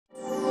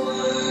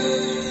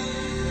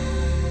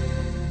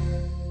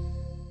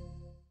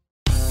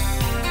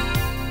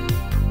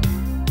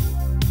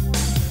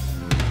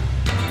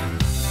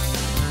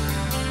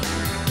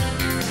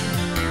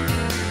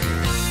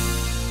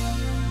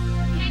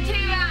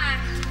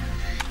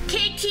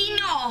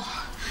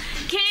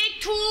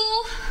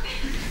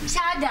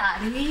სად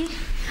არის?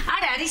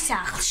 არ არის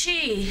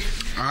სახლში?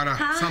 არა,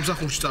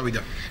 სამსახურში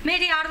წავიდა. მე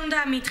არ უნდა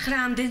მითხრა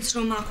ამდენს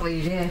რომ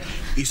აყვირე.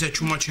 ისე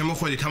ჩუმად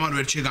შემოხვედით, ამან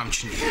ვერ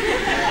შეგამჩნი.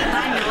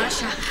 ვაიმე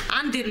ლაშა,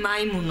 ამდენ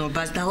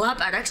მაიმუნობას და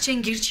ლაპარაკს შენ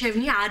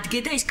გირჩევნი ადგე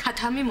და ის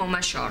ქათამი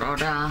მომაშორო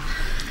რა.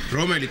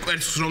 რომელი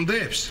კვერცხს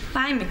რომდებს?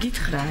 ვაიმე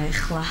გითხრა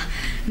ეხლა,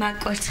 მაგ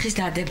კვერცხის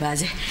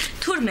დადებაზე.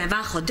 თურმე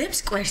ვახოდებს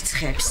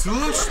კვერცხებს.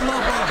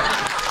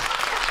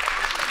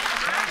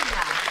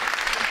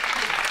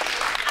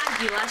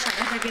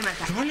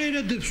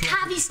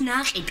 თავის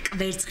ნაყიდ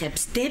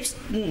კვერცხებს დებს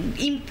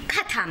იმ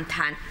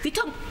ქათამთან.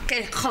 ვითომ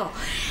ხო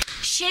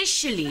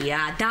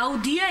შეშლია,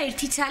 დაუდია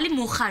ერთი ცალი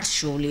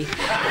მოხარშული.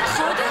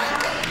 ხო და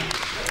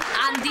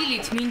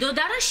დილით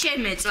მინდოდა რომ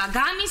შემეწვა,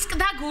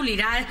 გამისკდა გული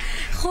რა.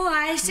 ხო,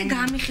 ესე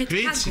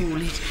გამიხეთქა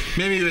გული.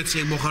 მე მივეცი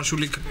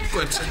მოხარშული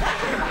კვერცხი.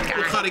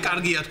 უხარი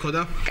კარგია თქო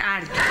და?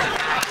 კარგი.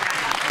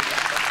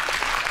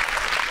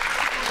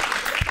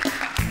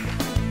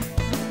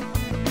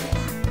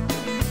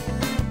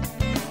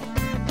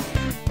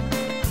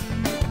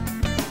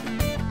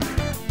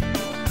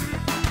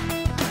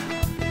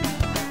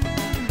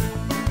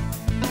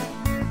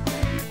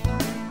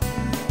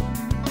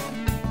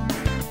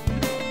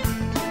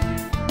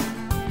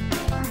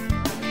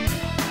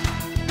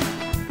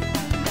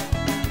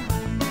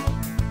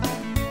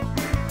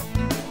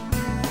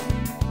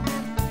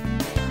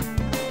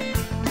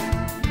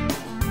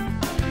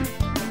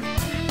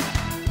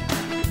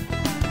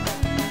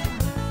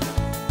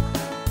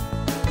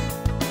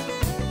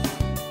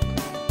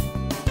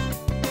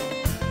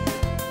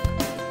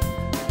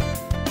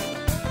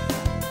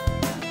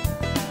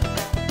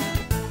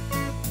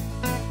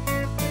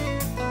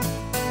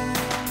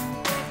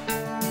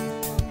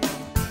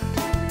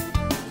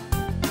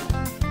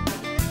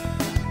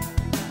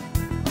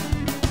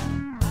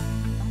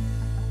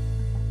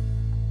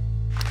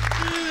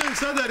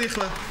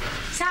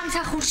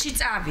 სამსახურში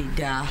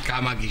წავიდა.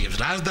 გამაგიებს,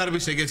 რას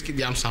დარბის ეგეც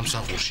კიდე ამ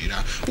სამსახურში რა.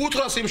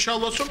 უთხრას იმ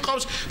შალვას რომ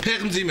ყავს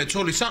ფეხმძიმე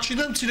ცოლის სახში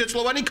და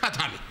მცირეწლოვანი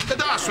ქათამი და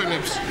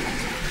დაასვენებს.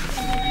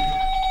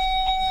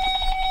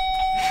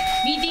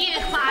 მიდი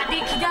ეხლა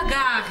ადექი და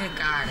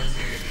გააღეკარე.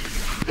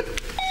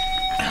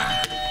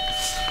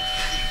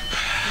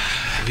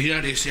 ვინ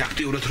არის ეს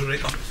აქტიურად რო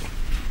რეკავ?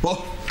 ო.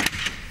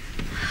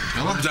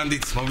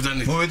 მოგძანდით.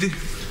 მოვედი.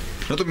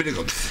 რატომ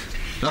მირეკავთ?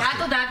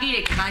 რატო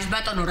დაგირეკე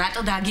ბაჟბატონო,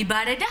 რატო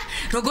დაგიბარე და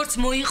როგორც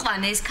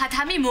მოიყვანე ეს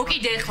ქათამი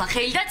მოკიდე ეხლა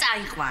ხელი და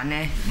წაიყვანე.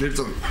 ვერ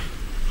წავიდა.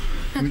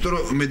 იმიტომ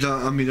რომ მე და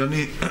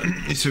ამირანი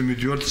ისე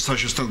მიდივართ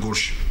საშასთან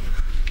გორში.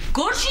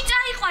 გორში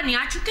წაიყვანე,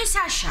 აჩუქე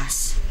საშას.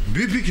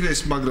 ვიფიქრე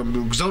ეს, მაგრამ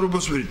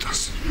გზავრობას ვერ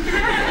იტანს.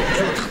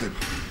 რა ხდება?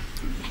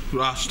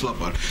 რას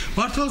ლაპარ?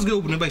 მართლაც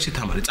გეუბნება ისე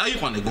თამარი.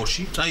 წაიყვანე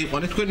გორში,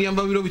 წაიყვანე თქვენი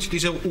ამბავი რო ვიცით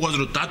ისე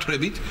უაზროდ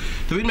დათვრებით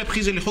და ვინმე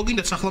ფხიზელი ხო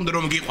გინდა სახლამდე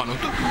რომ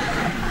გიყვანოთ?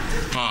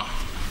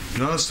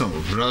 რას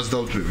ამბობ, რას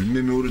დავთვები?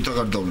 მე მეორედ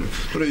აღარ დავლებ.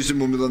 თორე ისე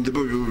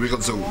მომელანდება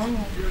ვიღაცა უკვე.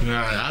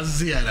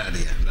 აზი არ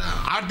არის რა.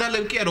 არ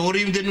დალევ კი არა, ორი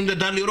იმდენ უნდა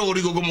დალიო რომ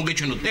ორი გოგო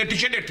მოგეჩვენოთ. ერთი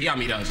შენ ერთი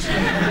ამირას.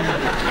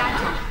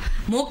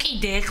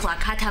 მოკიდე ეხლა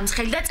ქათამს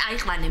ხელი და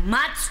წაიყვანე,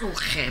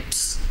 მაწუხებს.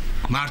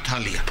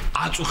 მართალია,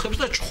 აწუხებს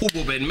და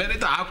ჩხუბობენ მე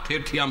და აქვთ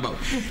ერთი ამბავი.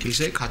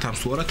 ისე ქათამს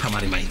თუ არა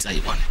თამარი მაინც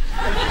წაიყვანე.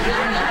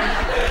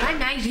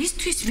 აი,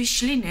 რისთვის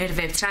ვიშლი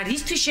ნერვებს რა,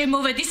 რისთვის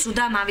შემოვედი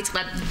სუდა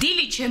მავიწყდა.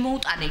 დილით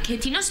შემოუტანე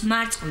ქეთინოს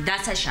მარწყვნ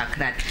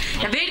დასაშაქრად.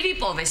 და ვერ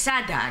ვიპოვე,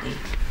 სად არის?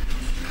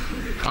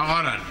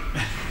 აღარ არის.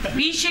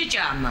 ვინ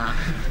შეჭამა?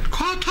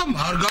 ქათამ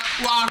არ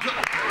გაყვა.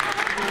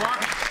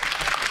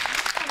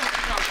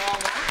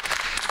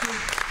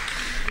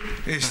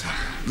 ეს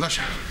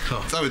ლაშა,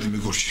 წავედი მე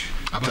გორში.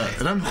 და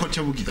რა ხო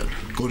ჩამოგიტანე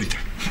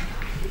გორიდან.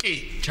 კი,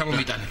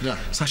 ჩამომიტანე.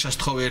 საშას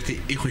თხოვე ერთი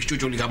იხვის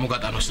ჭუჭული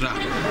გამოგატანოს რა.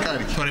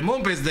 კარგი. თორე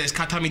მომბეძდა ეს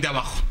ქათამი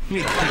დავახო.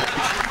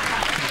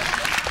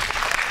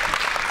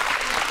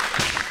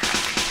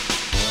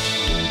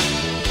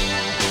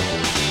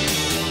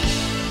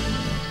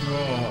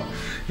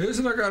 ეს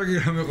რა კარგი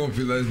რამე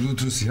ყოფილა ეს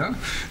ბლუთუსი, ჰა?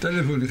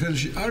 ტელეფონი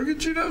ხელში არ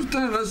გიჭირავს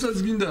თან, რასაც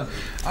გინდა.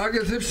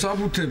 აკეთებს,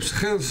 საბუთებს,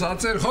 ხელს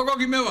აწერ. ხო,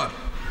 გოგი მე ვარ.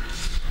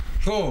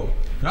 ხო,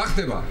 რა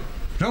ხდება?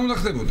 რა უნდა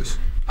ხდებოდეს?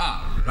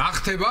 რა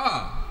ხდება?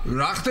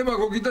 რა ხდება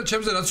გოგი და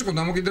ჩემზე რაც იყო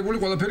დამოკიდებული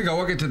ყველაფერი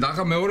გავაკეთე და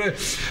ახლა მეორე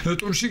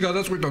ტურში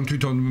გადაწყვიტონ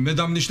თვითონ მე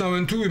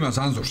დამნიშნავენ თუ იმას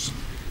ანზორს.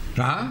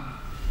 რა?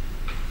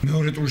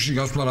 მეორე ტურში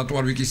გასვლა რატო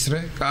არ ვიკისრე?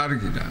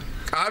 კარგი რა.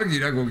 კარგი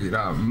რა გოგი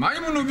რა.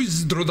 მაიმუნობის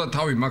დრო და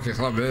თავი მაქვს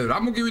ახლა რა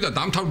მოგივიდა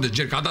დამთავრდეს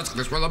ჯერ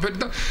გადაწყდეს ყველაფერი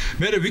და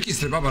მე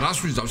ვიკისრე ბაბა რას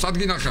ვიზავს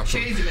ადგინახავს.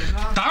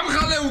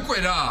 დამღალე უკვე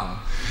რა.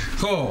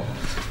 ხო.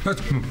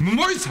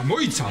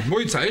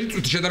 მოიცა, ერთი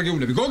წუთი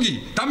შედარგეულები. გოგი,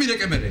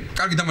 დამირეკე მე.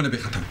 კარგი დამანები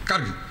ხათან.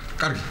 კარგი.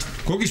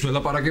 გოგის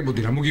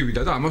ველაპარაკებოდი რა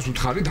მოგივიდა და ამას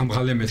უთხარი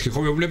დამღალე მეთქი. ხო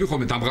ვეუბნები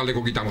ხოლმე დამღალე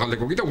გოგი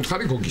და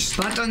უთხარი გოგის.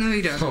 ბატონო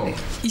ირაკლი,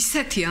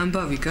 ისეთი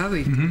ამბავი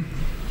გავიგე.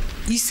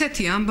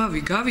 ისეთი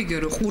ამბავი გავიგე,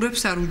 რომ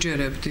ყურებს არ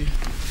უჯერებდი.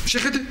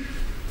 შეხედე.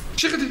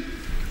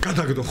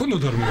 გადაგდო ხო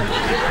ნოდარმა.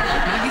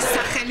 მაგის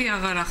სახელი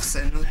აღარ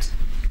ახსენოთ.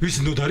 ვის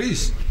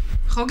ნოდარის?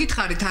 ხო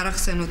გითხარით არ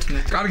ახსენოთ მე.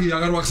 კარგი,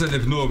 აღარ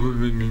ვახსენებ,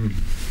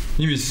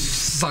 იმის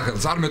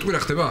სახელს არ მეტყვი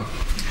რა ხდება?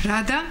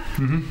 რადა?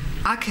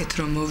 აქეთ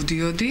რომ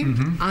მოვდიოდი,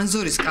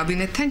 ანზორის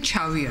კაბინეტთან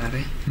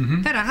ჩავიარე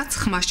და რაღაც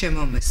ხმა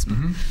შემომესმა.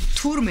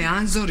 თურმე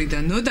ანზორი და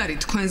ნოდარი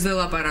თქვენზე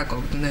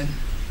ლაპარაკობდნენ.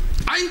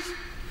 აი,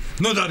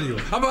 ნოდარიო.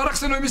 აბა არ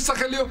ახსენო იმის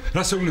სახელიო?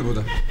 რა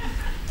შეუნებოდა?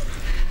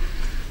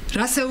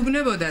 რა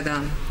შეუბნებოდა და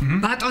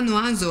ბატონო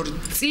ანზორ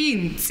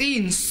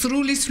წინ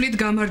სრულისვლით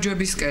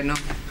გამარჯვებისკენო.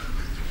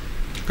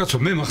 კაცო,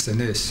 მე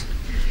მახსენე ეს.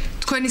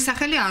 თქვენი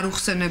სახელი არ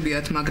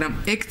უხსენებიათ, მაგრამ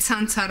ეგ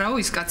ცანცარაო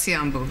ის კაცი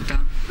ამბობდა.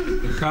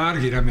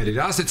 კარგი რამერი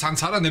რა, ასე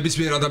ცანცარა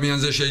ნებისმიერ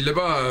ადამიანზე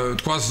შეიძლება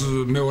თქვას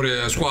მეორე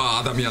სხვა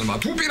ადამიანმა.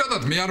 თუ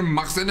პირადად მე არ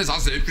მახსენეს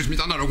ასე ეჭვის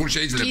მიტანა როგორ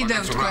შეიძლება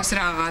კიდევ თქვას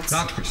რაღაც.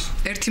 რა თქვის?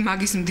 ერთი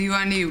მაგის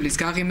მდივანი ივლის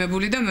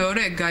გაღიმებული და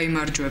მეორე ეგ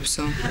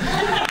გაიმარჯვებსო.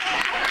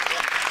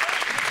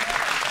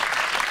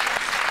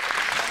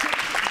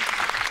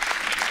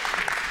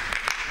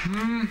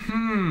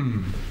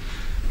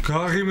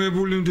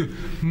 გაღიმებული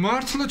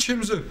მართლა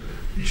ჩემზე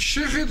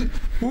შეხედე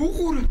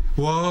უყურე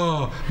ვა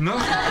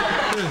ნახე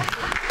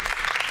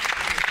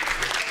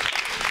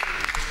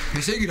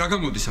ესე იგი რა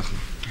გამოდის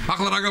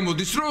ახლა რა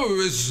გამოდის რომ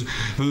ეს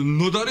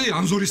ნოდარი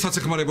ანზორისაც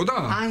ეხმარებოდა?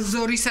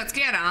 ანზორისაც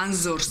კი არა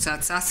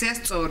ანზორსაც ასეა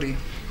სწორი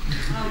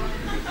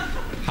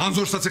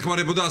ანზორსაც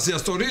ეხმარებოდა ასეა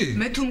სწორი?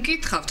 მე თუ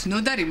მკითხავთ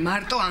ნოდარი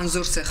მარტო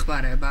ანზორს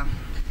ეხმარება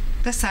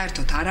და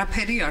საერთოდ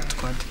არაფერი არ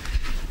თქვათ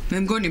მე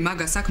მგონი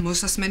მაგას აქ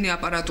მოსასმენი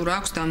აპარატურა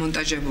აქვს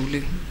დამონტაჟებული.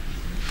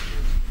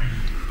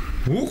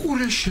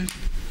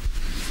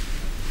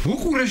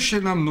 უყურე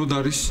შენ ამ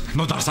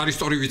ნოდარს არის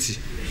სწორი ვიცი.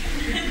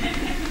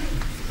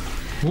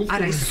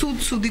 არა ის სულ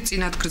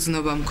წინათ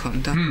გრძნობა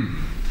მქონდა.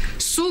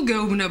 სულ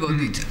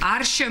გეუბნებოდით,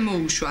 არ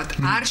შემოუშვათ,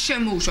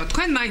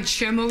 თქვენ მაინც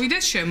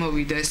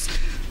შემოვიდეს.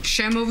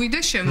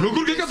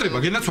 როგორ გეკადრება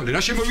გენაცვალე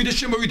რა შემოვიდეს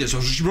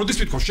როდის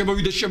მithქოს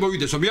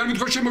შემოვიდესო მე არ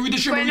მithქოს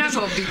შემოვიდესო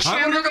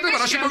არ გეკადრება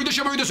რა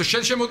შემოვიდესო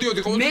შენ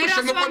შემოდიოდი ყოველთვის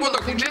შემოყვებოდა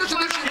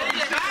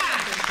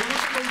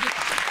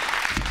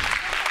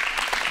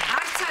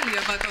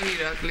არცალია ბატონ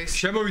ირაკლის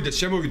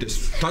შემოვიდეს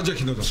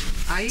დაჯექინოდა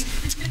აი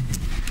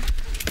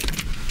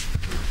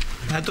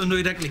ბატონო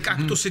ირაკლი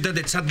კაქტუსი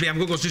დადეთ სადმე ამ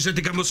გოგოს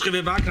ისეთი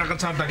გამოსხივება აქვს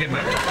რაღაც არ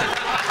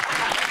დაგემართა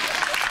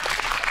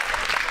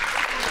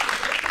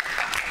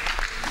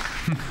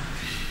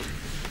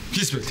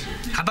გისმენთ?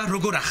 აბა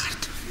როგორ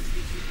ახართ?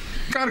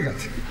 კარგად.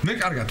 მე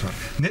კარგად ვარ.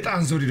 ნეტა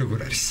ანზორი როგორ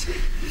არის?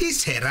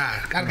 ისე რა,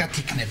 კარგად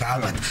იქნება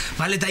ალბათ.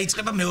 მალე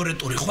დაიწყება მეორე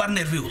ტური, ხო არ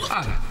ნერვიულობთ?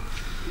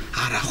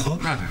 არა ხო?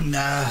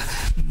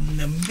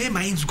 მე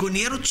მაინც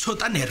გონია რომ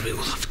ცოტა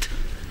ნერვიულობთ.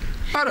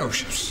 არა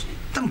უშავს.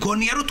 და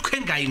მგონია რომ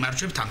თქვენ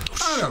გაიმარჯვებთ ამ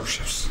ტურს.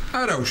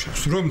 არა უშავს.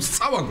 რომ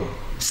წავაგო,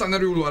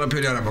 სანერვიულო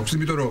არაფერი არ მაქვს,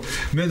 იმიტომ რომ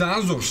მე და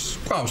ანზორს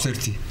გვყავს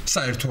ერთი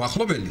საერთო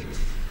ახლობელი.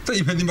 და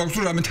იმედი მაქვს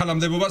რომ რამე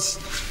თანამდებობას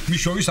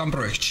მიშოვის ამ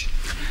პროექტში.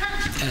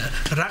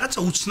 რაღაცა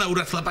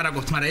უცნაურად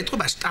ლაპარაკობთ, მაგრამ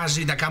ეტყობა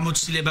სტაჟი და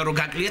გამოცდილება რომ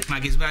გაკლიათ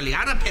მაგის ბრალი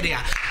არაფერია.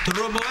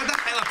 დრომოა და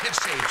ყველაფერს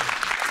შეიძლება.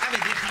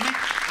 წავედი ხომ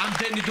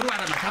ამდენი დრო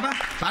არ ამათ, აბა?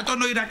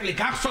 ბატონო ირაკლი,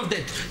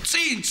 გახსოვდეთ.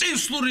 წინ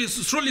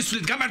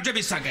სრულისვლით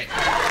გამარჯვებისაკენ.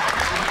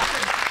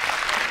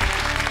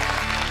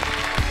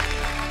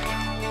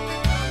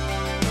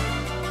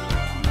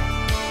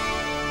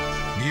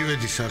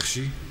 მივედი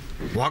სახში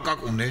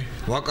ვაკაკუნე,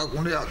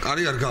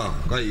 კარი არ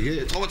გაიგე,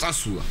 ეთყობა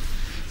წასულა.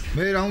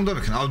 მე რა უნდა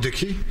მექნა,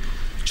 ავდექი,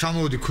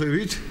 ჩამოვედი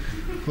ქვევით,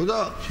 ხო და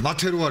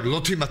მათერვარი,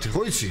 ლოთი მათე,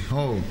 ხო იცი?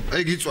 ხო,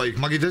 ეგ იწვა იქ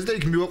მაგიდეს და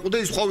იქ მივაყუდე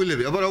ის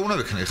ყვავილები. აბა რა უნდა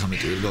მექნა ეხა მე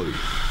ტირ დავი.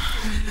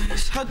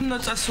 სად უნდა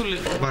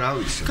წასულიყო? აბა რა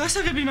ვიცი.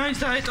 გასაგები მაინც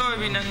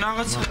დაეტოვებინა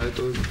რაღაცა.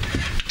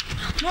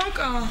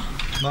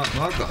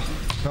 მაკა.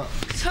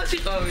 სად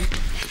იყავი?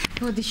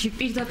 მოდიში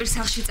პირდაპირ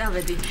სახში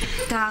წავედი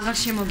და აღარ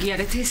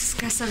შემოგიარეთ ეს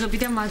გასაღები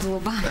და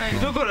მადლობა.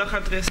 როგორ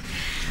ახარ დღეს?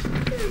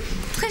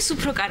 დღეს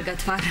უფრო კარგად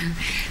ვარ.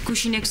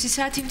 გუშინ 6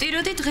 საათი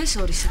ვტიროდი, დღეს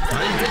 2 საათი.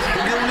 აი,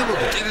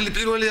 მეგობრები, წერილი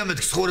პირველია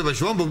მეთქი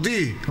ცხოვრებაში ვამბობდი?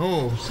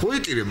 ხო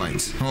იტირე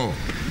მაინც. ხო.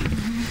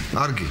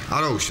 არგი,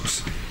 არა უშავს.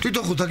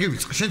 თვითონ ხო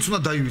დაგივიწყე, შენც უნდა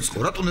დაივიწყო.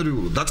 რატო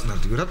ნერვიულო?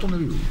 დაწნარდი, რატო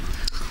ნერვიულო?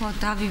 ხო,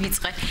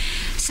 დავივიწყე.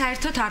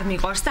 საერთოდ არ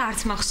მიყვარს და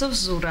არც მახსოვს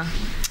ზურა.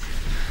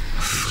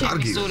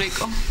 არგი.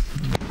 ზურიკო.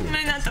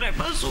 მე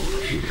ნატრება ზურა.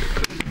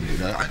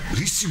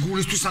 რისი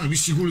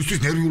გულისთვის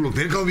ნერვიულობ?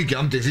 ვერ გავიგე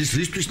ამდენ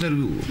რისთვის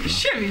ნერვიულობ?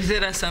 შემიზე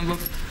რას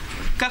ამბობ?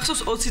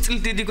 გახსოვს 20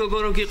 წლის დიდი გოგო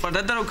რო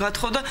გიყვარდა და რო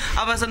გათხოვდა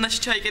აბაზანაში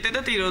ჩაიკეტე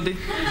და ტიროდი.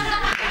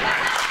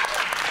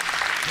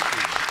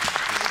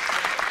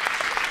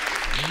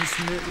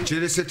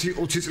 ჯერ ესეთი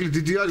 20 წლის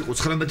დიდი არ იყო,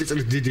 19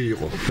 წლის დიდი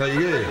იყო.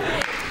 გაიგე?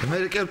 მე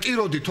კი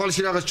ტიროდი,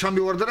 თვალში რაღაც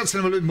ჩამივარდა და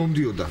ცნებელები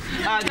მომდიოდა.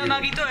 და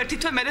მაგიტო ერთი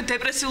თვე მე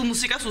დეპრესიულ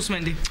მუსიკას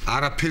უსმენდი.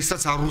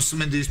 არაფერსაც არ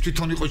უსმენდი, ის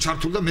თვითონ იყო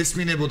ჩართული და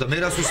მესმინებოდა, მე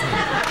რას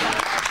უსმენდი?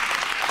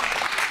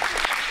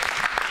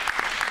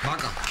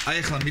 მაკა, აი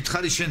ახლა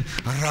მითხარი შენ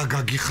რა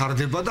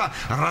გაგიხარდება და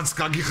რაც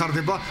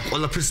გაგიხარდება,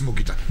 ყველაფერს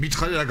მოგიტან.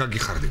 მითხარი რა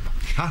გაგიხარდება?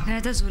 რა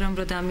და ზურამ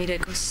რო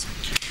დამირეკოს.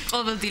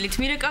 ყოველ დილით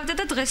მირეკავდა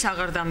და დღეს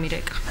აღარ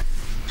დამირეკა.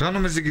 რა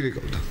ნომერზე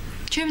გირეკავდა?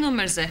 ჩემ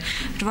ნომერზე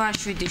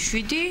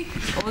 877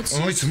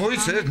 20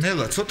 მოიცე,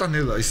 ნელა, ცოტა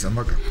ნელა ისა,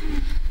 მაკა.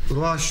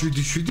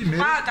 877 მე.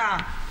 პატა.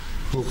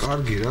 ხო,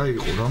 კარგი რა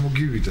იყო, რა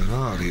მოგივიდა რა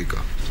არის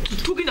ეკა.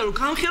 თუ გინდა რომ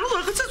გამხიარო,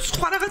 რაღაცა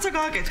სხვა რაღაცა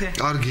გააკეთე.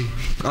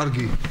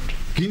 კარგი.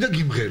 გინდა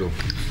გიმღერო?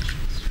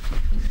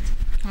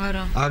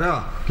 არა.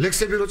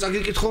 ლექსები რო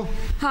წაგიკითხო?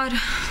 არა.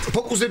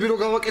 ფოკუსები რო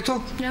გავაკეთო?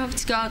 რა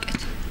ვიცი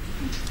გააკეთე.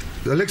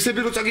 ლექსები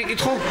რო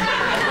წაგიკითხო?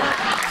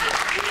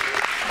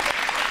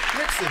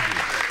 ლექსები.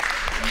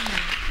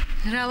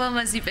 რა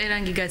ლამაზი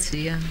პერანგი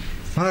გაცვია.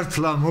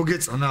 მართლა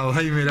მოგეწონა,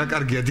 ვაიმე რა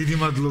კარგია, დიდი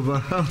მადლობა.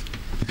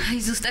 აი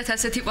ზუსტად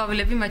ასეთი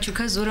ყვავილები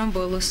მაჩუქა ზურამ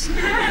ბოლოს.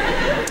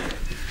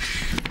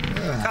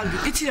 კარგი,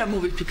 იცი რა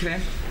მოვიფიქრე?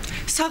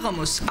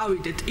 საღამოს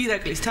ავიდეთ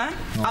ირაკლისთან,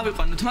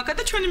 ავიყვანოთ მაკა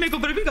და ჩვენი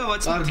მეგობრები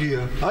გავაწვით.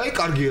 კარგია. აი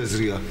კარგი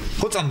აზრია.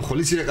 ხო წამოხვალ,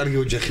 იცი რა კარგი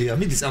ოჯახია.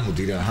 მიდი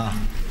წამოდი რა, ჰა.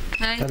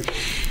 აი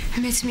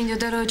მეც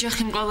მინდოდა რომ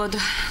ოჯახი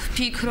მყოლოდა.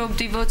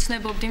 ფიქრობდი,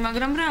 ვოცნებობდი,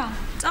 მაგრამ რა?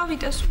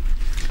 წავიდა სულ.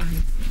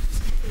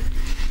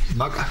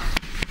 მაკა,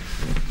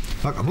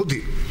 მოდი.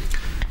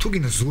 თუ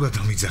გინდა ზურა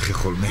დამიძახე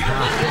ხოლმე.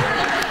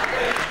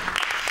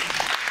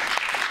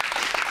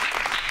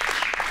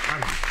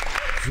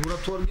 ზურა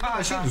თუ არ გინდა,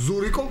 მაშინ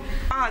ზურიკო?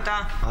 და.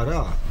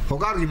 არა. ხო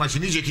კარგი,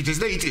 მაშინ იჯექით ეს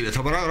და იტირეთ,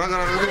 აბა რა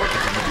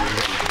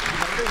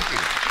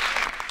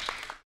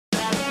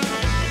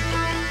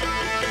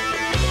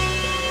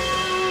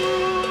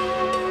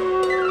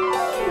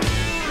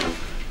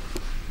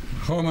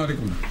ხო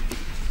მარიკუნა.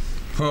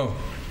 ხო.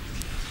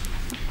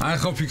 აი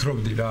ხო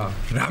ფიქრობდი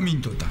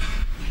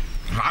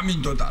რა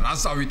მინდოდა,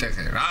 რას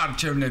ავიტეხე, რა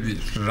არჩევნები,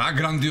 რა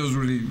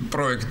გრანდიოზული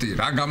პროექტი,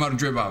 რა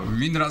გამარჯვება,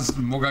 ვინ რას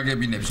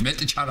მოგაგებინებს,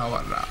 მეტი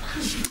ჩარავარ რა.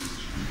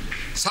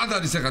 სად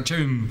არის ახლა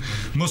ჩემი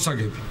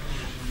მოსაგები?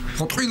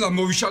 ხო ტყილა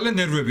მოვიშალე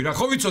ნერვები რა,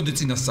 ხო ვიცოდი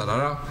წინასწარა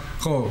რა.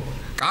 ხო,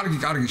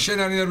 კარგი, შენ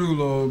არ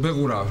ნერვიულო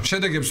ბეღურა,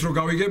 შედეგებს რო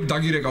გავიგებ,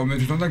 დაგირეკავ მე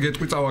თვითონ და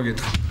გეტყვი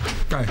წავაგეთხა.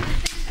 კაი.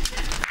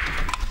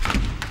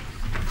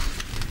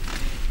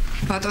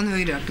 ბატონო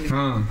ირაკლი.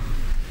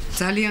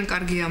 ძალიან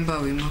კარგი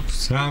ამბავი მაქვს.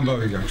 რა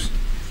ამბავი გაქვს?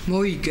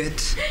 მოიგეთ.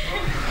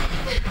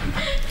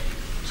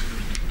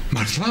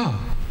 მართლა?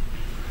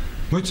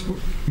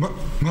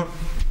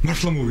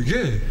 მართლა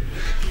მოვიგე?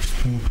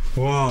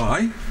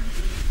 ვაი.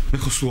 მე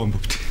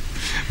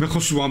ხო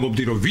სულ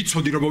ამბობდი რომ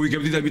ვიცოდი რომ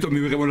მოვიგებდი და იმიტომ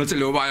მივიღე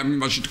მონაწილეობა, აი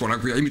იმაში თქო რა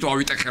ქვია, იმიტომ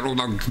ავიტეხე რომ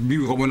და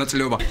მივიღო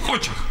მონაწილეობა.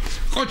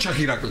 ყოჩახ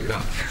ირაკლი რა.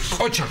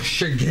 ყოჩახ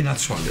შენ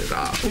გენაცვალე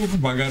რა.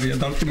 მაგარია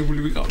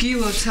დარწმუნებული ვიყავ.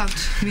 გილოცავთ,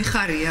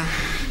 მიხარია.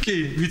 კი,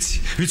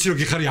 ვიცი რომ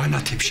გიხარი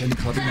ანათებ შენ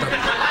ხარ და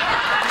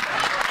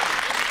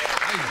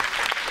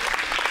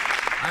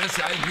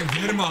აი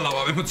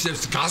გერმალავა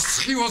ემოციებს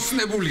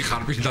გასხივოსნებული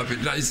ხარ პირდაპირ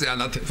რა ისე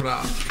ანათებ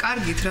რა.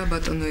 კარგით რა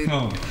ბატონო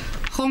ირაკლი.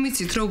 ხომ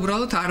იცით რომ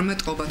უბრალოდ არ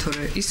მეტყობა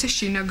თორე ისე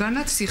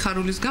შინაგანად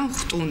სიხარულისგან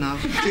ხტუნავ.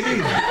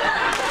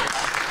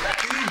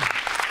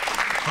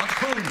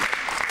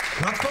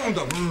 რა თქმა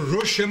უნდა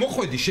რო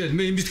შემოხვედი შენ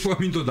მე იმის თქვა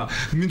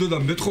მინდოდა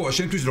მეტყობა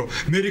შენთვის რომ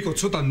მერიკო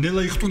ცოტა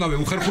ნელა იხტუნავე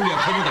უხერხულია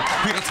ხომოდა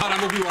ვიღაც არ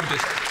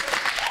მოგვივარდეს.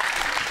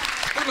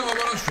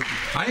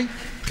 აი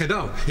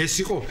ხედავ ეს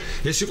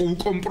იყო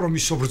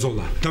უკომპრომისო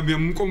ბრძოლა და მე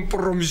ამ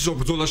უკომპრომისო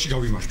ბრძოლაში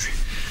გავიმარჯვე.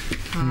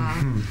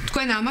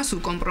 თქვენ ამას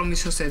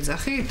უკომპრომისოს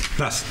ეძახით?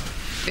 რას?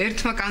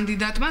 ერთმა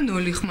კანდიდატმა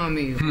 0 ხმა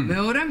მიიღო,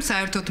 მეორემ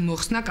საერთოდ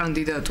მოხსნა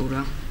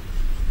კანდიდატურა.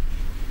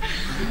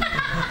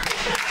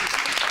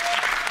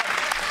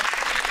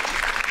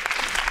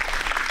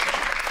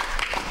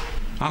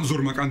 ამ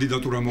ზურმა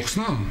კანდიდატურა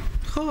მოხსნა?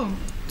 ხო,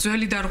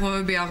 ძველი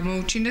დარღვევები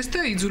აღმოუჩინეს და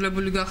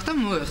იძულებული გახდა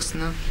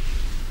მოეხსნა.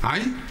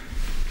 აი,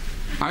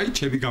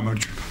 ჩემი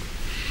გამარჯვება.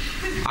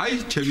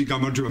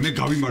 მე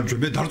გავიმარჯვე,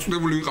 მე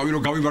დარწმუნებული ვიყავი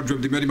რომ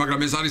გავიმარჯვებდი მე,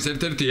 მაგრამ ეს არის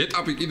ერთ-ერთი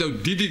ეტაპი კიდევ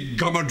დიდი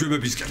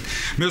გამარჯვებებისკენ.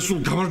 მე სულ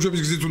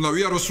გამარჯვების გზით უნდა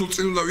ვიარო, სულ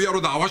წინ უნდა ვიარო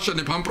და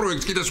ავაშენებ ამ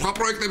პროექტს, კიდევ სხვა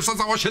პროექტებსაც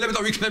ავაშენებ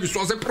და ვიქნები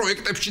სხვაზე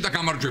პროექტებში და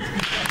გამარჯვებ.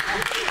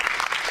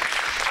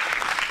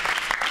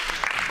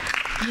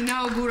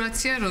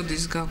 ინაუგურაცია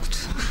როდის გაქვთ?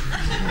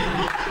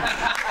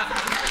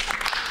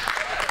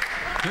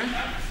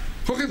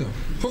 ხო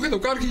ხედავ,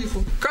 კარგი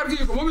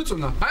იყო,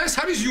 მომეწონა. აი ეს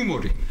არის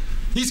იუმორი.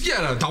 ის კი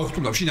არა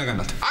დავხტუნავ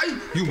შინაგანად. აი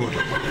იუმორი.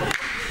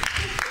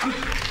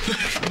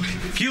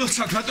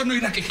 გილოცავთ ბატონო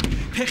ირაკლი.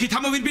 ფეხით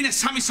ამოვირბინე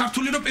 3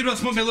 სართული რომ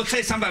პირველს მომელოცა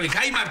ეს ამბავი.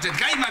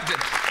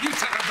 გაიმარჯვეთ.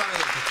 ვიცაღარ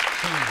დავეროთ.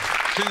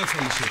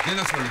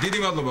 გენაცვალე, დიდი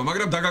მადლობა,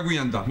 მაგრამ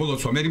დაგაგვიანდა.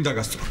 მოლოცვა, მე რიმ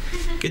დაგასწრო.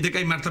 კიდე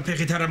კაი მართლა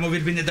ფეხით არა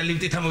მოვირბინე და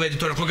ლიფტით ამოვედი,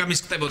 თორე ხო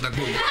გამისკდებოდა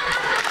გული.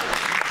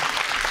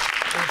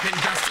 ოფენ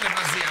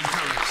დასწრებაზე ამ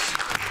ქალაქში.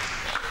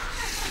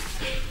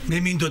 მე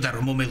მინდოდა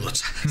რომ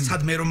მომელოცა.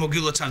 სად მე რომ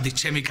მოგილოცავდით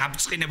ჩემი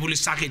გაბწყინებული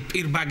სახით,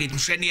 პირბაგით,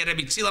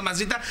 მშვენიერებით,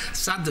 სილამაზით და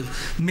სად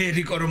მე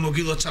რიკო რომ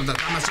მოგილოცავდა,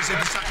 ამას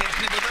ესეთი სახე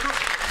ექნებოდა რომ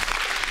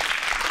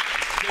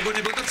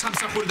მეგონებოდა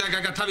სამსახური და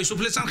გაგა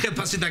თავისუფლეს ან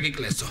ხელფასი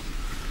დაგიკლესო.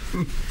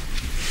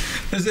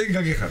 ესე იგი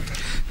გაგეხარდა.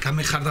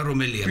 გამეხარდა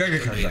რომელია?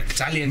 გაგეხარდა.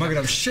 ძალიან.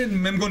 მაგრამ შენ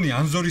მე მგონი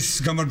ანზორის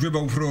გამარჯვება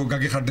უფრო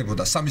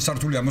გაგეხარდებოდა. 3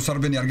 სართული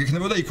ამოსარბენი არ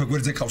გექნებოდა, იქვე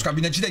გვერდზე ყავს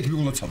კაბინეტში და იქ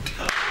მიგულოცავდი.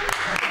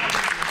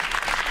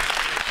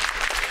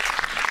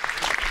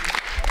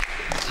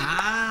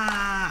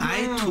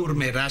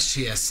 თურმე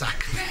რაშია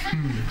საქმე.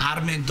 არ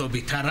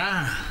მენდობით არა?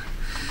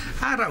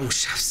 არა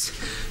უშავს.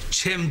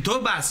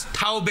 ჩემდობას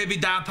თაობები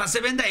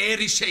დააფასებენ და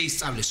ერი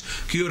შეისწავლის.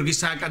 გიორგი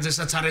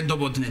სააკაძესაც არ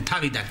ენდობოდნენ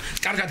თავიდან.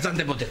 კარგად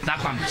გზანდებოდეთ,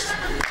 ნახვამდის.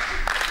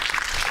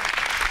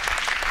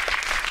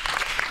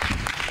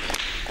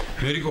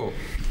 მერიკო,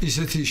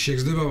 ისეთი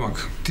შეგრძნება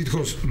მაქვს,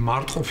 თითქოს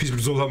მარტყოფის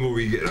ბრძოლა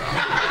მოვიგე რა.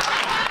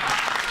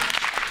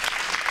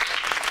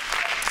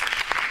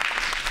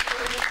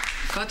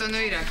 ბატონო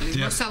ირაკლი,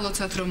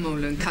 მოსალოცად რომ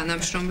მოვლენ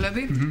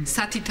თანამშრომლები,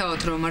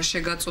 სათითაოდ რომ არ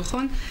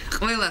შეგაწუხონ,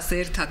 ყველას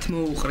ერთად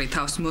მოუყრი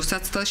თავს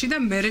მოსაცდელში და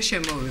მერე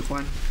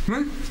შემოვიყვან.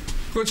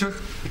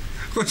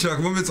 ყოჩახ,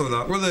 მომეწონა,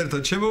 ყველა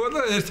ერთად შემოვა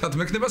და ერთად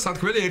მექნება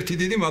სათქმელი ერთი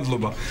დიდი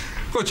მადლობა.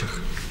 ყოჩახ.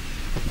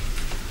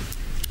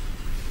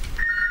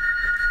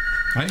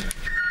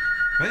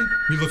 აი,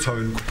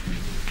 მილოცავენ უკვე.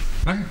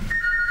 აი.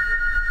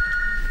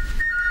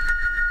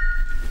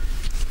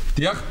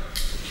 დიახ.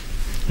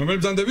 რომელი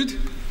ბრძანდებით?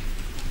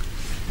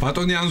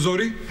 ბატონი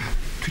ანზორი,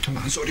 თვითონ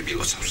ანზორი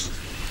მილოცავს.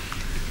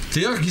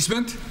 დიახ,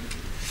 გისმენთ?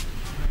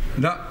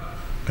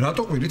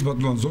 რატო ყვირით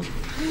ბატონო ანზორ?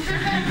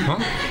 ჰა?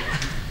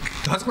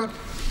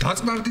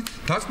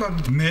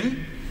 დაწყმარდით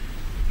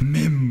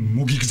მე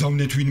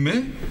მოგიგზავნეთ ვინმე?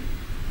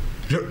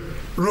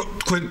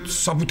 თქვენ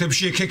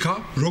საბუთებში ეკეკა,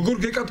 როგორ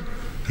გეკად?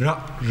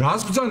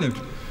 რას ბრძანებთ?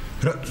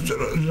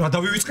 რა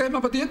დავივიწყებ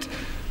აბადიეთ?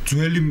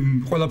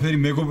 ძველი ყველაფერი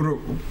მეგობრო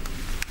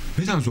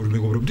მე ანზორი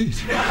მეგობრობდით?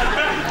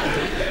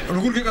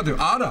 როგორ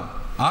გეკადებ?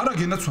 არა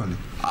გენაცვალე.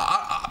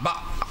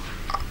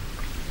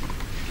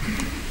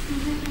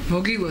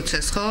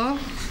 მოგიგოცეს ხო?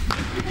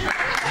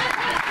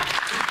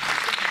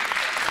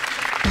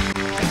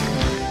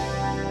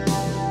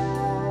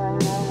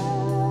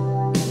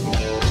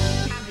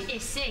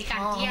 ესე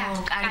კარგია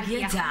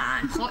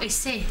ძალიან. ხო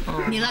ესე?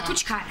 ნელა თუ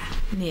ჩქარა?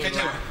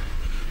 ნელა.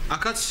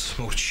 აკაც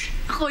მორჩი.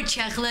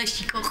 ყოჩახ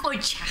ლაშიკო,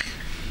 ყოჩახ.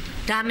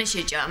 რამე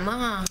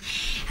შეჭამა?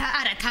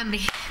 არა, თამრი,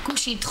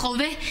 გუშინ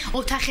თხოვე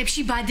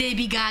ოთახებში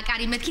ბადეები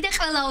გააკარიმეთქი და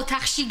ყველა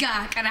ოთახში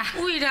გააკრა.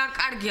 უი რა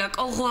კარგია,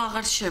 კოღო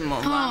აღარ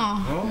შემოვა.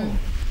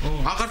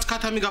 აღარც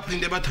ქათამი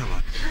გაფრინდება თამა.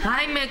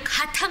 აი მე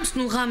ქათამს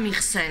ნუ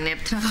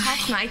გამიხსენებთ.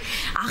 ხალხმა აი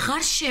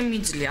აღარ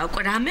შემიძლია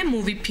უკვე რამე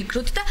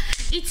მოვიფიქროთ და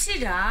იცი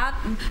რა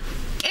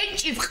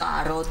კენჭი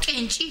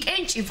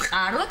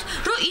ვყაროთ,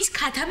 რომ ის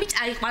ქათამი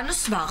წაიყვანოს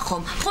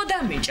სვახომ. ხო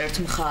დამეჭერთ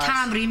მხარს.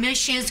 თამრი, მე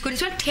შენს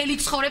გვერდით ვარ, მთელი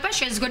ცხოვრება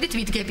შენს გვერდით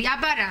ვიდგები.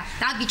 აბარა,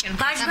 დაგიჭერ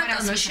მხარს.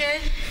 ბაჟბატონო შენ?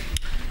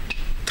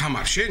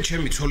 თამარ, შენ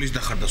ჩემი ცოლის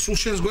და ხარ და სულ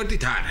შენს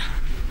გვერდით არა.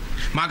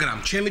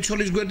 მაგრამ ჩემი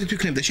ცოლის გვერდით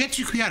ვიქნებ და შენც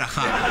ვიქვი არა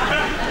ხარ.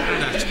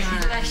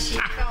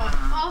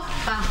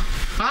 ოპა.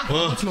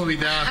 ხო,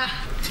 მოვიდა.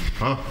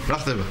 რა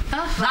ხდება?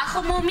 ვახო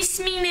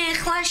მომისმინე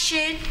ახლა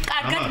შენ.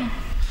 კარგად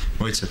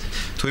მოიცეთ.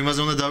 თუ იმაზე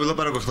უნდა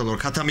დავილაპარაკოთ,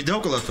 რომ ქათამი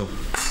დავკლათო.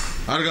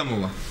 არ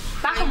გამოვა.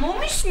 ვახო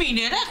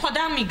მომისმინე რა, ახლა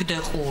დამიგდე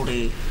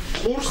ყური.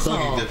 ყურს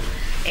დაგიდებ.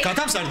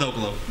 ქათამს არ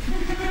დავკლავ.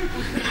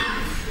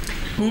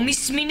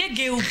 მომისმინე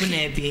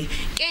გეუბნები.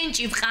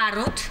 კენჭი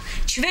ვყაროთ,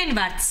 ჩვენ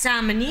ვართ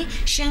სამნი,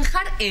 შენ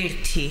ხარ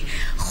ერთი.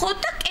 ხო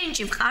და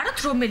კენჭი ვყაროთ,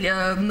 რომ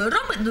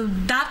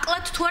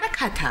დავკლათ თუ არა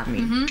ქათამი.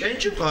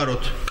 კენჭი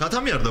ვყაროთ,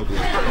 ქათამი არ დავკლავ.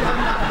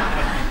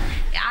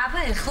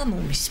 აბა ახლა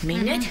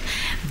მომისმინეთ,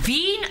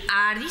 ვინ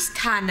არის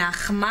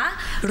თანახმა,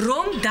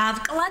 რომ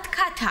დავკლათ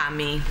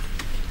ქათამი?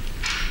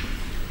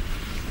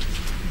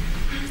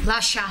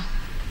 ლაშა.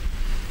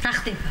 რა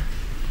ხდება?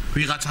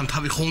 ვიღაცამ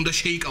თავი ხო უნდა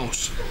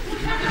შეიკავოს.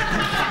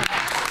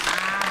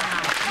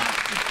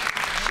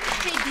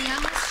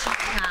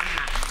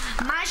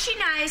 მაშინ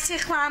ეს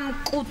ახლა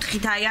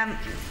მკუთხით, აი ამ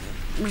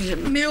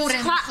მეორე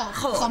ხო,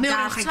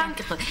 მეორე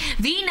ხო.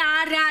 ვინ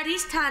არ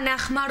არის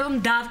თანახმა, რომ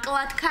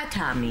დავკლათ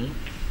ქათამი?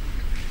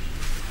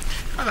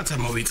 რაღაცა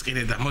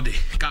მოვიწყირე და მოდი,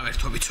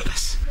 გავერთობი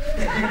ცოტას.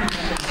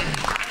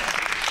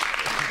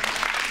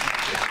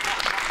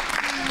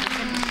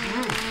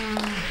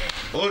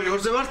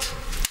 ორზე ვართ?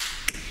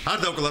 არ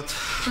დავკლათ.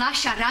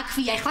 ლაშა, რა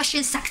ქვია, ეხლა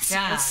შენ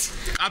საქციელს.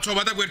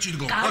 კაცობა და გვერდში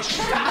დგო. მე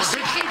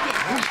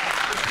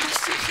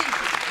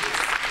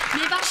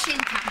ვარ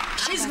შენთან.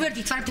 შენს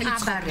გვერდით ვარ მთელი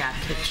აბარა,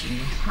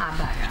 ქეთინო,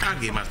 აბარა.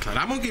 კარგი მართლა,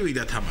 რა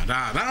მოგივიდა თამა, რა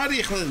არის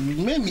ახლა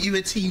მე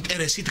მივეცი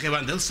ინტერესი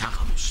დღევანდელ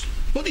საღამოს.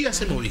 მოდი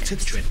ასე მოვიქცეთ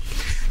ჩვენ.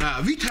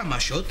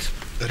 ვითამაშოთ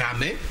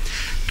რამე,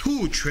 თუ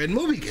ჩვენ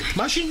მოვიგებთ,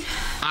 მაშინ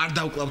არ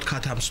დავკლავთ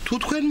ქათამს. თუ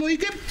თქვენ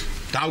მოიგებთ,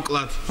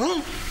 დავკლავთ. ხო?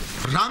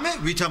 რამე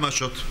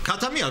ვითამაშოთ.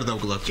 ქათამი არ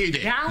დავკლავთ. კიდე.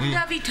 რა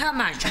უნდა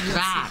ვითამაშოთ?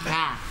 რა.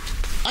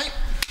 აი.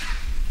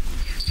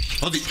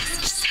 მოდი.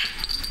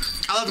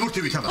 ალადმურთი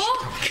ვითამაშოთ.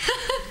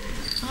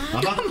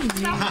 აბა.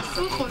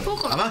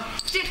 აბა.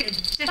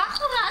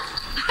 ბახურას.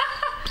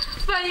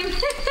 ვაიმე.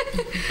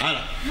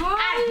 არა.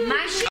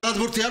 მაშინ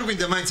ალადმურთი არ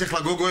გვინდა, მაინც ახლა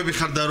გოგოები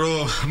ხარ და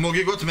რომ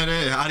მოგიგოთ, მე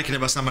არ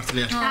იქნება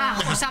სამართლიანი. ხო,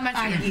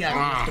 სამართლიანი.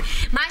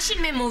 მაშინ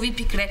მე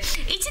მოვიფიქრე.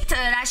 იცით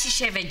რაში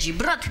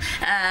შევეჯიბროთ?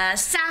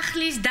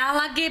 სახლის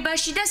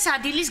დაალაგებაში და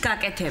სადილის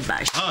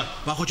გაკეთებაში.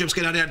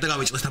 ვახოჩემსკენ არ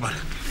დავიწყეს თამარ.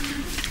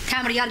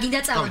 თამრი არ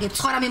გინდა წავაგებ,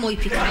 სხვა რამე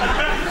მოიფიქრე.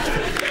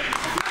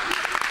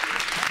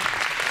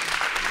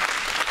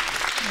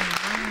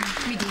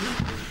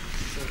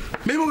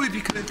 მე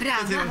მოვიფიქრე.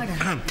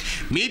 რა?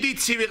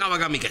 მიდიცი ვიყავა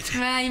გამიკეთე.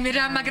 აი მე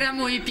რა მაგრამ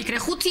მოიფიქრე.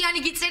 ხუთიანი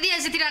გიწერია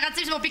ესეთი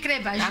რაღაცების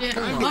მოფიქრებაში.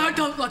 არ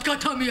დავკლათ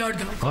კათამი არ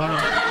და.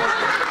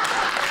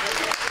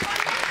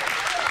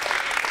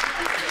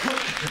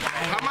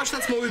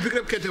 ამაშთაც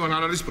მოვიფიქრებ კეთევან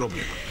არ არის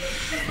პრობლემა.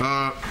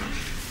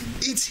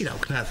 იცი რა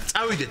ვქნათ,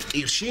 წავიდეთ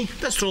ტირში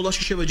და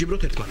სროლაში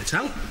შევეჯიბროთ ერთმანეთს,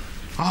 ა?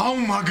 აუ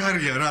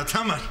მაგარია რა,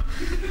 თამარ.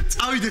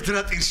 წავიდეთ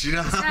რა ტირში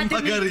რა,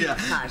 მაგარია.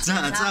 წა.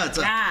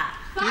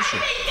 ტირში.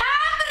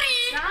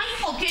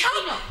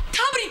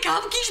 თამრი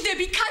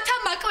გავგიჟდები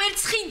ქათამა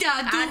კვერცხიდა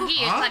დუ. აგი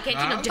ეხლა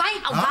კეთინო.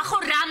 ვახო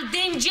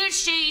რამდენჯერ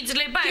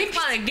შეიძლება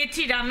ეხლა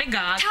ეგეთი რამე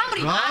გააკეთო.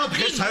 თამრი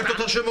დღეს საერთოდ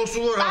არ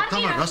შემოსულა რა,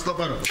 თამარ, რას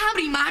ლაპარაკობ?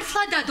 თამრი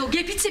მართლა დადო,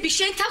 გეფიცები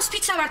შენ თავს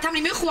ფიცა ვარ,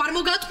 თამრი მე ხო არ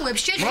მოგატყუებ,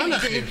 შეხედე.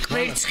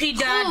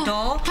 კვერცხიდა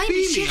დო.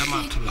 ბილია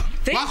მართლა.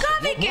 ვერ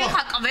გავიგე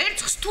ხა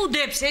კვერცხს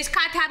თუდებს ეს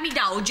ქათამი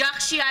და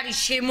ოჯახში არის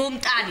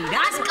შემომტანი.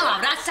 რას კლავ,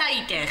 რას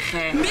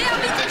აიკეხე? მე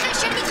ამიტეხე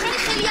შენ მითხარი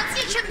ხელი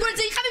აწიე, შენ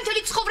გვერდზე იყავი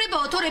მთელი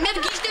ცხოვრებაო, თორე მე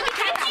ვგიჟდები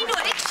კეთინო,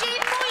 ეგ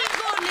შენ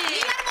მოიგონე.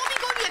 მე არ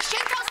მომიგონია,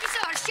 შენ თავს ფიცა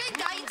ვარ, შენ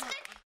დაიწყე.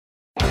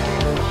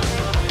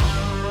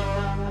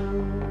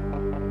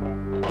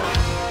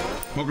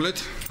 მოგლეთ?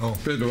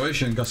 პედრო, აი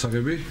შენ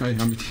გასაგები, აი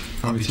ამით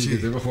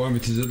იზედება, ხო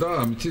ამით იზედა,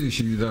 ამით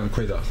შიგნიდან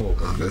ქვედა, ხო.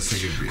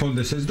 გასაგებია.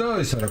 კონდეს ეს და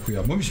ეს რა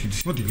ქვია, მომისმინე,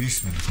 მოდი.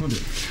 მოდი.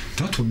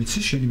 დათო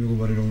მიცის შენი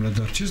მეგობარი რომლად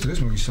დარჩეს დღეს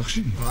მაგის სახში?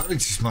 არ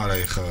იცის, მაგრამ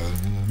ეხა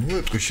ნუ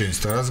ეტყვი შენს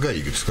და რას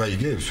გაიგებს?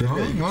 გაიგებს? ვერ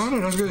გაიგებს? არა,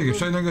 რას გაიგებს?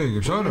 საიდან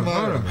გაიგებს? არა,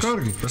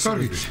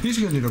 კარგი.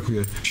 ისგენი რა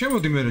ქვია?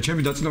 შემოდი მე რა,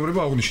 ჩემი დაწინაურება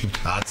აღნიშნოთ.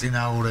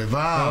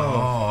 დაწინაურება?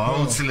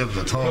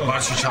 აუცილებლად, ხო,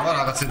 ბარში ჩავა,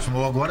 რაღაცებს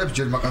მოვაგვარებ,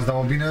 ჯერ მაკას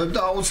დავაბინავებ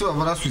და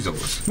აუცილებლად რას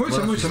ვიზავოს.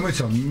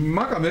 მოიცა.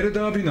 მაკა მერე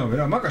დააბინავე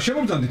რა. მაკა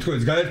შემოგძანდი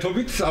თქვენს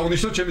გაერთობით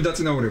აღნიშნოთ ჩემი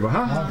დაწინაურება,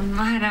 ჰა?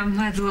 არა,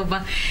 მადლობა.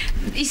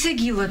 ისე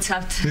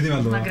გილოცავთ.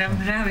 მაგრამ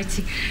რა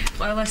ვიცი,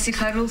 ყველა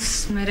სიხარულს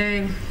მერე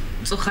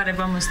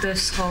წუხარება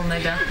მოსდევს ხოლმე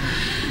და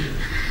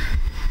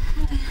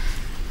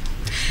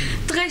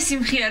დღეს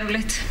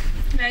იმხიარულეთ.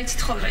 რა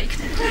იცით ხოლმე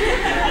იქნება.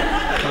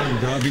 კარგი,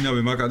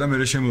 დააბინავე მაკა და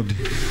მერე შემოდი.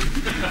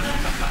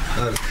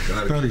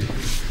 კარგი.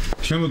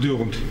 შემოდი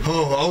ოღონდ. ხო,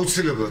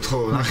 აუცილებლად, ხო,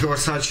 9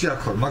 საათში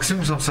აქ ვარ,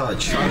 მაქსიმუმ 3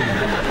 საათში.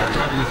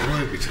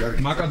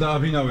 კარგი. მაკა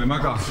დააბინავე,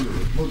 მაკა.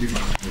 მოდი,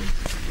 მაკა.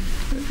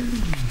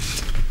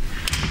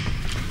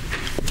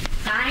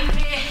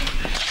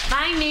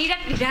 აიმე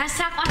ირაკლი რა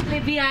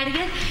საყვარლები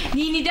არიან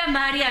ნინი და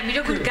მარიამი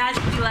როგორ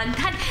გასწილან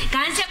თან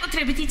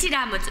განსაკუთრებით იცი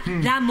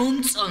რა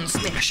მომწონს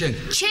მე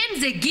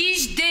ჩემზე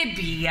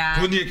გიჟდებია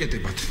გონი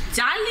ეკეტებათ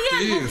ძალიან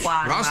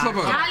მოყვარვა რას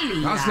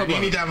ლაპარაკობ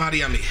ნინი და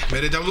მარიამი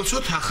მერე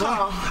დავლოცოთ ახლა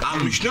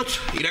აღნიშნოთ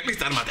ირაკლის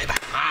წარმატება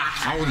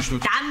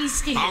აღნიშნოთ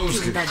დამისხი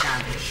და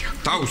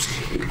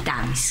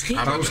დამისხი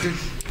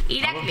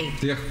ირაკლი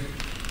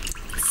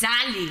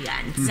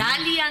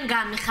ძალიან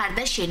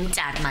გამიხარდა შენი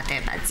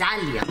წარმატება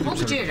ძალიან ხო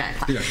ჯერა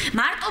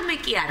მარტო მე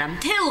კი არა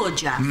მთელ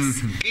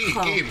ოჯახს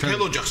კი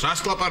მთელ ოჯახს რას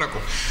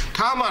ლაპარაკობ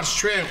თამარს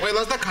ჩვენ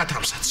ყველას და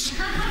ქათამსაც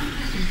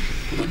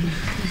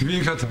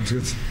ვინ ქათამს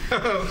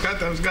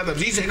ქათამს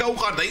ისე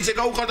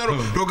გაუყარდა რომ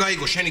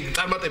გაიგო შენი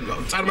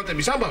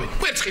წარმატების ამბავი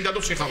კვერცხი დადო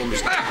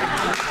სიხარულის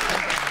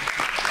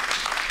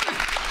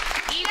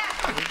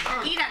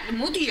ირაკლი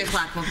მოდი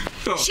ეხლა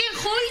შენ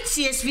ხო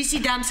იცი ეს ვისი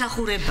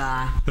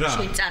დამსახურებაა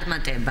შენ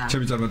წარმატება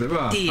ჩემი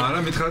წარმატება არა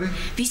მითხარი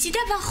ვისი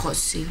და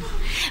ვახოსი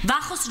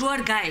ვახოს რო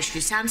არ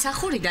გაეშვის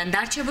სამსახურიდან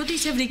დარჩებოდი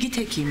ისევ რიგით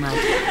ექიმად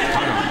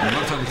არა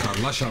მართალი ხარ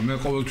ლაშა მე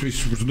ყოველთვის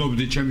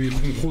ვგრძნობდი ჩემი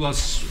ხუნხულას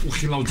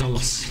უხილავ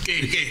ძალას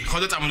კი ხო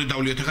და წამოდი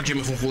დავლიოთ ახლა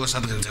ჩემი ხუნხულას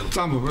ადგილზე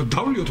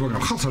დავლიოთ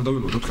მაგრამ ხალხს არ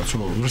დაველოდოთ კაცო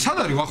სად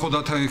არის ვახო და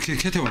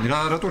ქეთევანი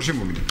რატო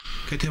შემომიდა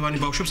ქეთევანი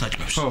ბავშვებს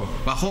აჭმევს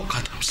ვახო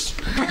ქათამს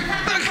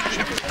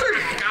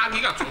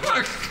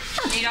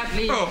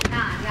ირაკლი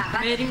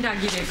მერიმ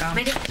დაგირეკა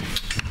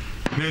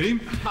მერიმ?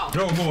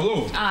 რა მოვალო?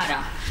 არა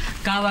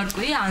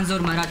გავარკვი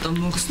ანზორმა რატომ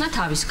მოხსნა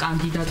თავის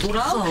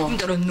კანდიდატურაო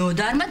იმიტომ რომ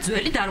ნოდარმა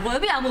ძველი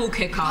დარღვევები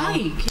ამოუქეკაო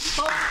აი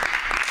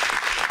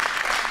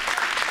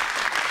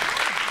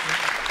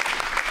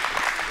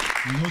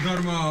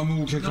ნოდარმა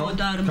ამოუქეკაო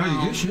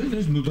გაიგე შენ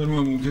ეს ნოდარმა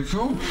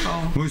ამოუქეკაო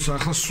მოიცა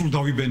ახლა სულ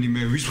დავიბენი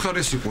მე ვის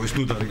მხარეს იყო ეს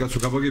ნოდარი კაცო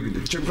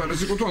გაბაგებინეთ ჩემ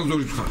მხარეს იყო თუ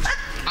ანზორის მხარეს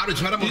არის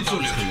მაგრამ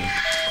მოწოლია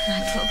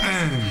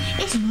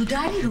ეს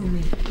ნოდარი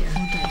რომელია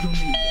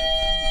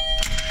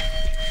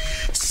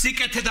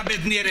სიკეთე და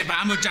ბედნიერება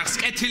ამ ოჯახს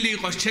კეთილი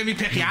იყოს ჩემი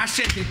ფეხი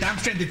აშენდით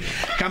დამშენდით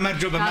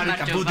გამარჯობა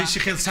მარიკა ბოდიში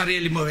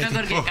ხელსარიელი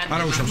მოვედი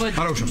არა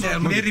უშავს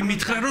მერი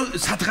მითხრა რომ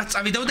სადღაც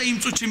წავიდაო და იმ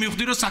წუთში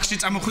მივხვდი რომ სახში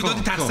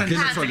წამოხვიდოდით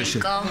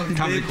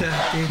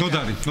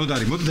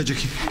ნოდარი მოდი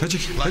დაჯექი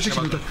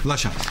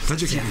ლაშა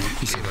დაჯექი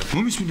ისე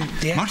მომისმინე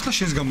მართლა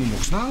შენს გამო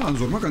მოხსნა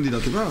ანზორმა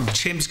კანდიდატურა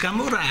ჩემს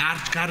გამო რა არ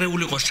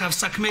გარეულიყო შავ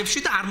საქმეებში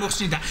და არ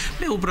მოხსნიდა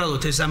მე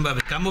უბრალოდ ეს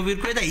ამბავი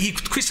გამოვირკვე და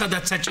იქ თქვი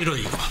სადაც საჭირო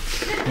იყო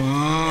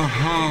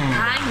აჰა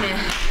აიმე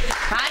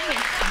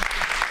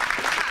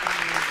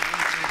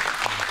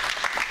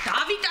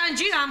დავით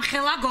ანჯი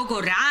ამხელა გოგო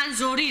რა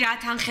ანზორი რა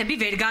თანხები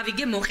ვერ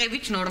გავიგე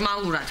მოყევით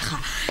ნორმალურად ხა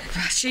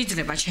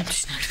შეიძლება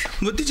ჩემთვის ნარვი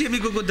მოდი ჩემი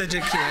გოგო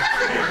დაჯექია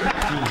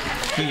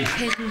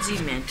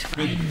ფეხმძიმედ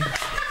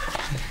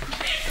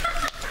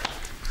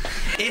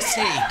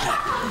ესე იგი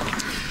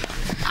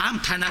ამ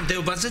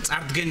თანამდებობაზე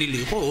წარდგენილი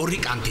იყო ორი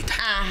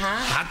კანდიდატი.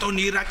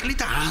 ბატონი ირაკლი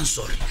და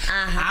ანზორი.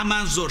 ამ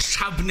ანზორს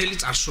შაბნელი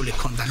წარსული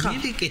ჰქონდა.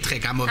 მილი კითხე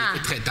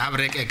გამოვიკითხე,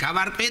 დავრეკე,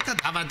 გავარკვიე და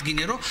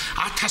დავადგინე, რომ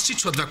 1000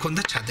 ცოდვა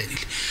ჰქონდა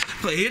ჩადენილი.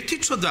 ერთი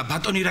ცოდვა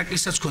ბატონი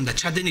ირაკლისაც ჰქონდა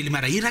ჩადენილი,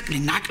 მაგრამ ირაკლი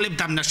ნაკლებ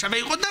დამნაშავე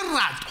იყო და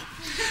რატო?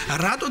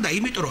 რატო და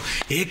იმიტომ რომ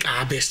ეკა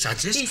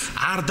აბესაძეს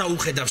არ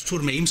დაუხედავს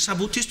თურმე იმ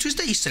საბუთისთვის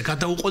და ისე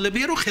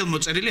გადაუყოლებია რომ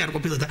ხელმოწერილი არ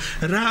ყოფილა და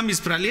რა ამის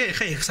ბრალია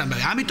ეხა ეხსამბა.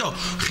 ამიტომ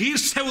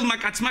ღირსეულმა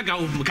კაცმა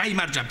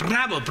გაიმარჯვა.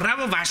 ბრავო,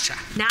 ბრავო ვაშა.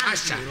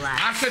 ვაშა.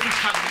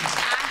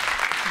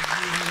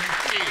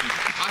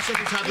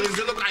 ასეთი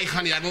ჩადრებზე და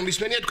кайხანი არ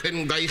მომისმენია თქვენ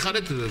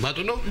გაიხარეთ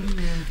ბატონო?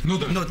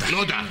 ნოდა.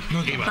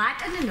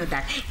 ბატონო ნოდა.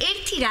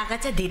 ერთი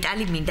რაღაცა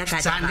დეტალი მინდა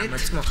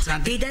გადავამოწმო.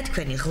 დედა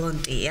თქვენი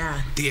ღლონტია?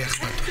 დიახ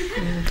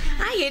ბატონო.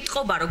 აი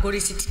ეთყობა როგორ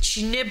ისეთი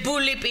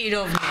ჩინებული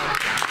პიროვნება.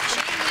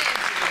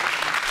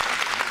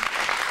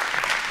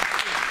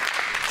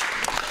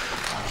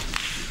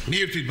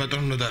 მიერთვით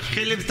ბატონო ნოდა.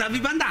 ხელებს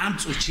დავიბან და ამ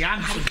წუთში.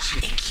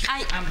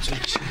 აი ამ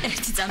წუთში.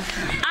 ერთი წამ.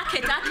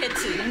 აქეთ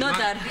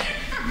ნოდარ.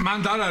 მან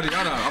არ არის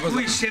არა აბაზა.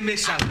 უი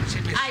შემეშალ.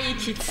 აი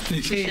იქით.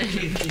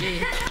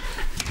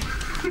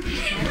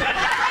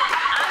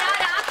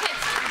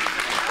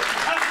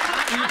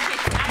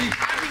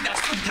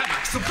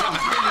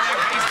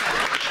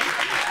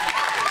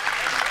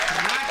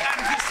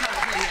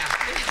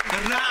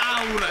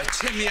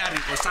 ჩემი არ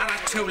იყოს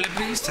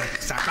არაჩვეულებრივი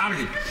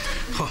საკარგი.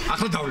 ხო,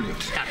 ახლა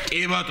დავლიოთ. კი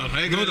ბატონო,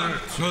 ეგ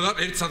ნოდა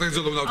ერთ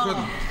სადღეგრძელო დავთქვა.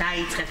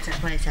 დაიწყებთ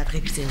ახლა ეს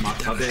ადღეგრძელო.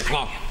 მათადე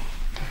ხო.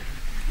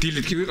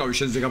 დილით კი ვიყავი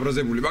შენზე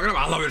გაბრაზებული, მაგრამ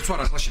ალავერც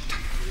ვარ ახლა შენთან.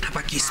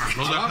 აბა გისმენთ.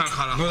 ნოდა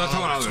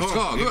თან ალავერც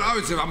ხო? ნუ რა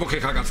ვიცი,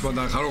 ამოხეხა კაცმა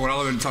და ხარ როგორ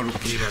ალავერც არ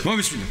ვიყავ.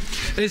 მომისმინე.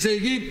 ესე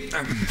იგი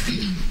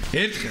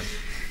ერთხელ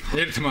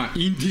ერთმა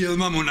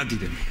ინდიელმა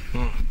მონადირემ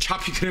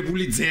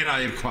ჩაფიქრებული ძერა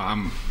ერქვა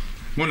ამ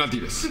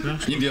მონადირეს.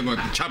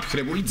 ინდიელმა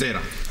ჩაფიქრებული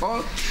ძერა. ხო?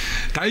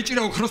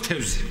 დაიჭირა ოქროს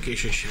თევზი. კი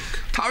შეშეკ.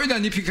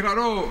 თავიდან იფიქრა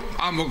რომ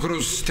ამ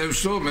ოქროს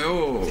თევზო მეო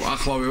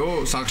ახლავეო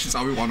სახში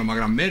წავიყვანო,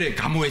 მაგრამ მე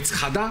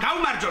გამოეცხადა.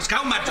 გაუმარჯოს,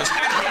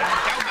 კარგია.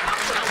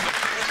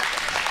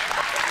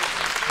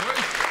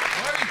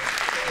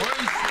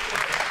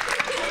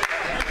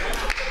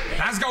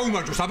 რას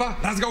გაუმარჯოს, აბა?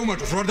 რას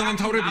გაუმარჯოს? რო არ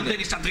დავამთავრებინე.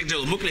 ამდენი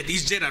სადღეგრძელო მოკლედ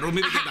ის ჯერა რომ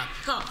მივიდა.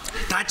 ხო.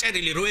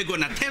 დაჭერილი რო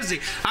ეგონა თევზი,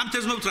 ამ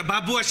თევზს მოვუწრა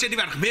ბაბუა შენი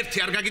ვარ, ღმერთი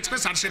არ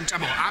გაგიწყდეს არ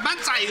შემჭამო. ამან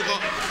წაიღო.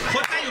 ხო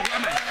წაიღო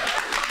ამან.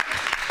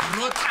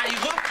 რო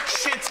წაიღო,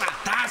 შეცა,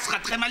 დაასხა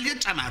თხემალია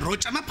ჭამა, რო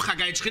ჭამა ფხა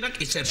გაეჭხირა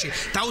კისერში.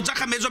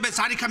 დაუძახა მეზობელს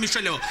არ იქა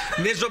მიშველეო.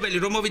 მეზობელი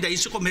რომ მოვიდა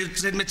ის იყო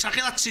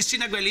მეცახელად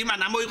სისინაგველი იმან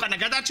ამოიყანა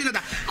გადაარჩინა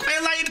და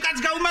ყველა იმ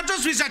კაცს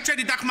გაუმარჯოს, ვისაც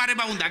ჩვენი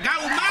დახმარება უნდა.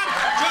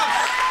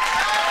 გაუმარჯოს.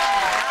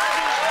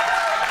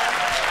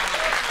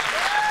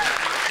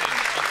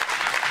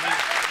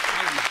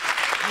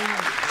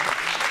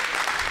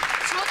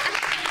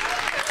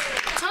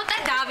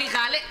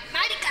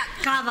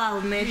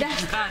 გავალმე და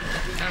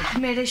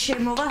მე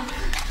შემოვა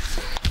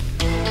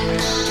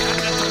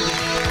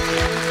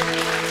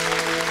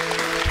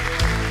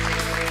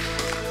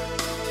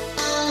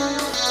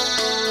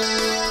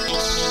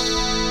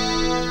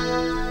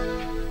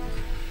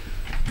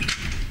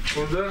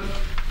ხოდა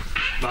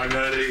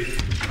მაგარი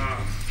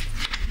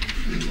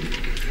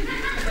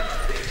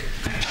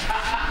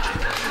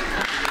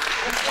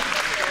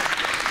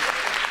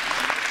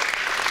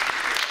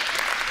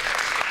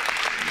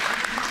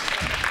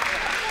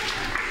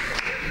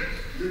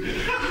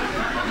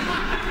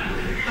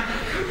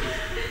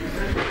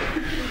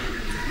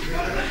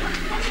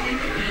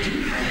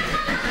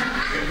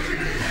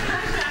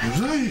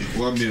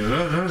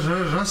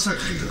რა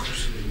საკითხი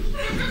გაქვს?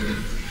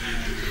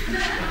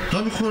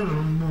 დამიხარ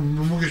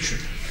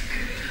მოგეჩვენა.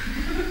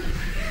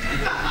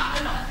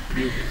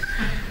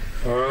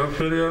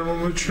 არაფერი არ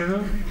მომეჩვენა?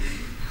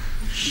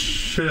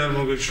 შენ არ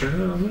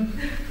მოგეჩვენა რამე?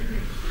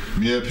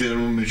 მე არ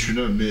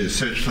მომეჩვენა, მე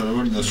საერთოდ არ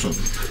ვარ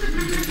ნასვამი.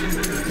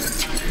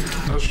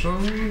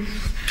 ნასვამი?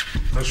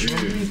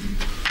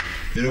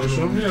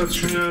 ნასვამი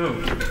აჩვენა რა?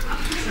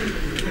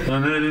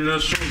 ანელი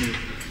ნასვამი?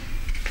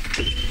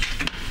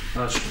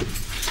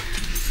 აშო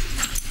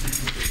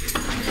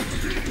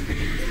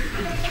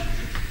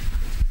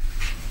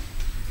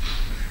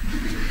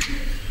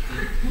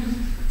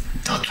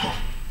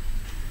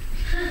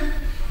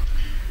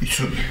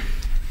იცოდი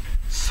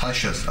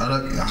საშას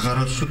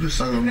აღარაცოდი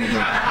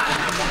საგამოდა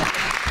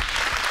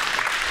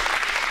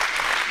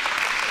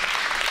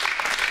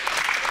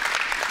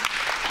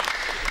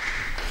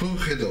ხო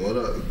ხედავ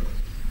არა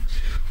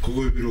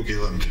გოგოები რო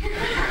გელამდე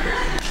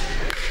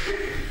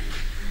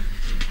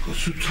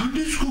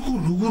სუთანეს გოგო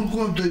როგორ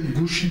ყვავდა იმ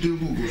გუშინდელ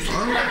გოგოს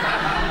არა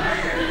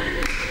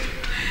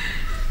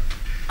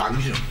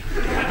ამიჟო